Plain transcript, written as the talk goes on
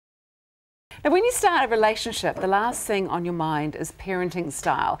Now, when you start a relationship, the last thing on your mind is parenting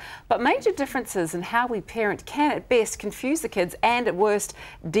style. But major differences in how we parent can at best confuse the kids and at worst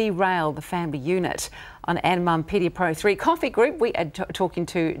derail the family unit. On And Mum Pedia Pro 3 Coffee Group, we are talking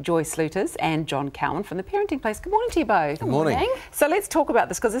to Joy Sleuters and John Cowan from The Parenting Place. Good morning to you both. Good morning. So let's talk about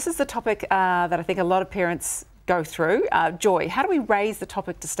this, because this is the topic that I think a lot of parents go through. Joy, how do we raise the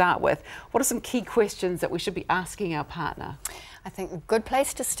topic to start with? What are some key questions that we should be asking our partner? I think a good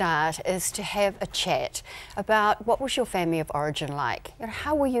place to start is to have a chat about what was your family of origin like? You know,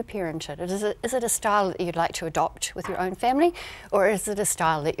 how were you parented? Is it a style that you'd like to adopt with your own family, or is it a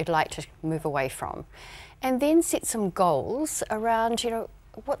style that you'd like to move away from? And then set some goals around, you know,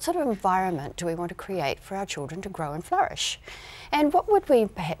 what sort of environment do we want to create for our children to grow and flourish? And what would we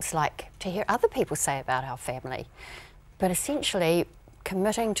perhaps like to hear other people say about our family? But essentially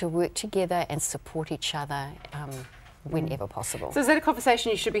committing to work together and support each other whenever possible. So is that a conversation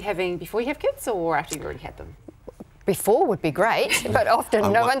you should be having before you have kids or after you've already had them? Before would be great, but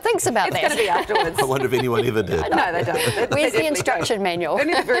often no one thinks about that. It's going to be afterwards. I wonder if anyone ever did. No, they don't. Where's the instruction manual? They're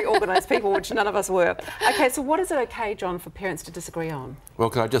only very organised people, which none of us were. Okay, so what is it okay, John, for parents to disagree on?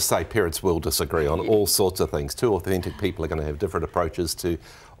 Well, can I just say parents will disagree on all sorts of things. Two authentic people are going to have different approaches to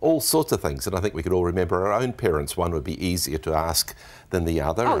all sorts of things, and I think we could all remember our own parents. One would be easier to ask than the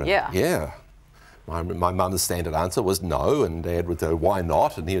other. Oh, yeah. Yeah. My mum's standard answer was no, and Dad would go, why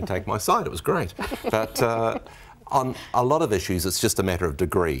not? And he would take my side. It was great. But on a lot of issues, it's just a matter of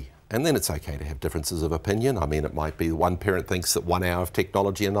degree. And then it's okay to have differences of opinion. I mean, it might be one parent thinks that 1 hour of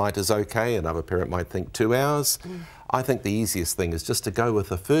technology a night is okay, another parent might think 2 hours. I think the easiest thing is just to go with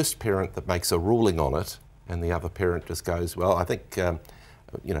the first parent that makes a ruling on it, and the other parent just goes, well, I think,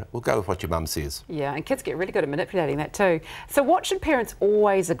 you know, we'll go with what your mum says. Yeah, and kids get really good at manipulating that too. So what should parents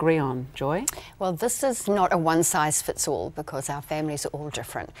always agree on, Joy? Well, this is not a one-size-fits-all because our families are all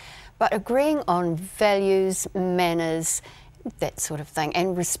different. But agreeing on values, manners, that sort of thing,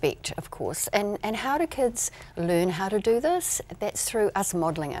 and respect, of course. And how do kids learn how to do this? That's through us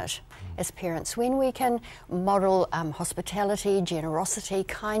modelling it as parents. When we can model hospitality, generosity,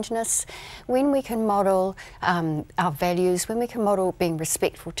 kindness, when we can model our values, when we can model being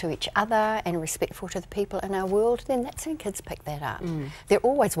respectful to each other and respectful to the people in our world, then that's when kids pick that up. They're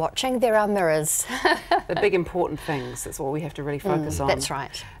always watching, they're our mirrors. The big important things, that's what we have to really focus on. That's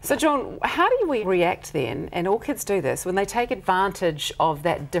right. So John, how do we react then, and all kids do this, when they take advantage of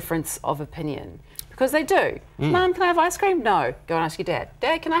that difference of opinion? Because they do. Mum, can I have ice cream? No. Go and ask your dad.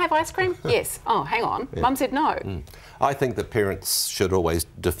 Dad, can I have ice cream? Yes. Oh, hang on. Yeah. Mum said no. I think that parents should always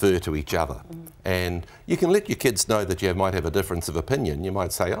defer to each other. And you can let your kids know that you might have a difference of opinion. You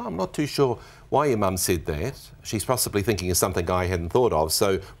might say, oh, I'm not too sure why your mum said that. She's possibly thinking of something I hadn't thought of.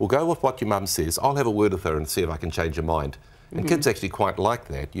 So we'll go with what your mum says. I'll have a word with her and see if I can change her mind. And kids actually quite like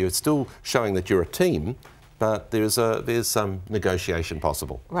that. You're still showing that you're a team, but there's some negotiation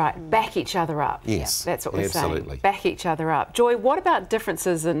possible. Right, back each other up. Yes, that's what we're absolutely saying. Back each other up. Joy, what about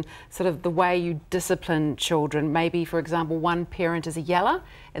differences in sort of the way you discipline children? Maybe, for example, one parent is a yeller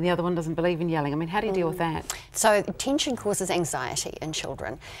and the other one doesn't believe in yelling. I mean, how do you deal with that? So tension causes anxiety in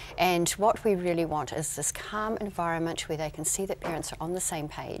children, and what we really want is this calm environment where they can see that parents are on the same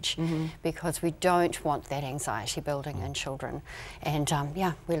page, because we don't want that anxiety building in children. And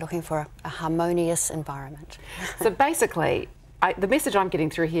yeah, we're looking for a harmonious environment. So basically, the message I'm getting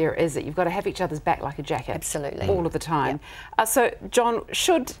through here is that you've got to have each other's back like a jacket. Absolutely. All of the time. Yep. So, John,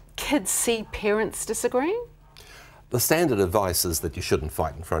 should kids see parents disagreeing? The standard advice is that you shouldn't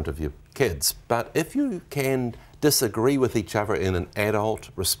fight in front of your kids, but if you can disagree with each other in an adult,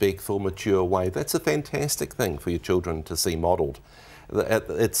 respectful, mature way, that's a fantastic thing for your children to see modelled.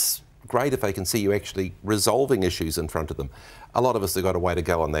 It's great if they can see you actually resolving issues in front of them. A lot of us have got a way to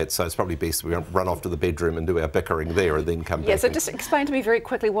go on that, so it's probably best we run off to the bedroom and do our bickering there and then come back. Yeah, so just explain to me very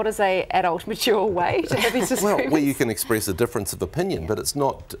quickly, what is a adult, mature way to have these disagreements? Well, where you can express a difference of opinion, but it's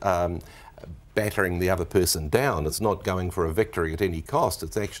not battering the other person down. It's not going for a victory at any cost.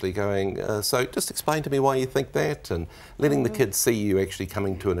 It's actually going, so just explain to me why you think that, and letting the kids see you actually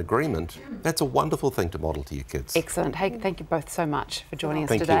coming to an agreement. That's a wonderful thing to model to your kids. Excellent. Hey, thank you both so much for joining us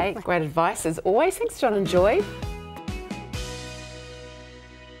Thank today. you. Great advice as always. Thanks, John and Joy.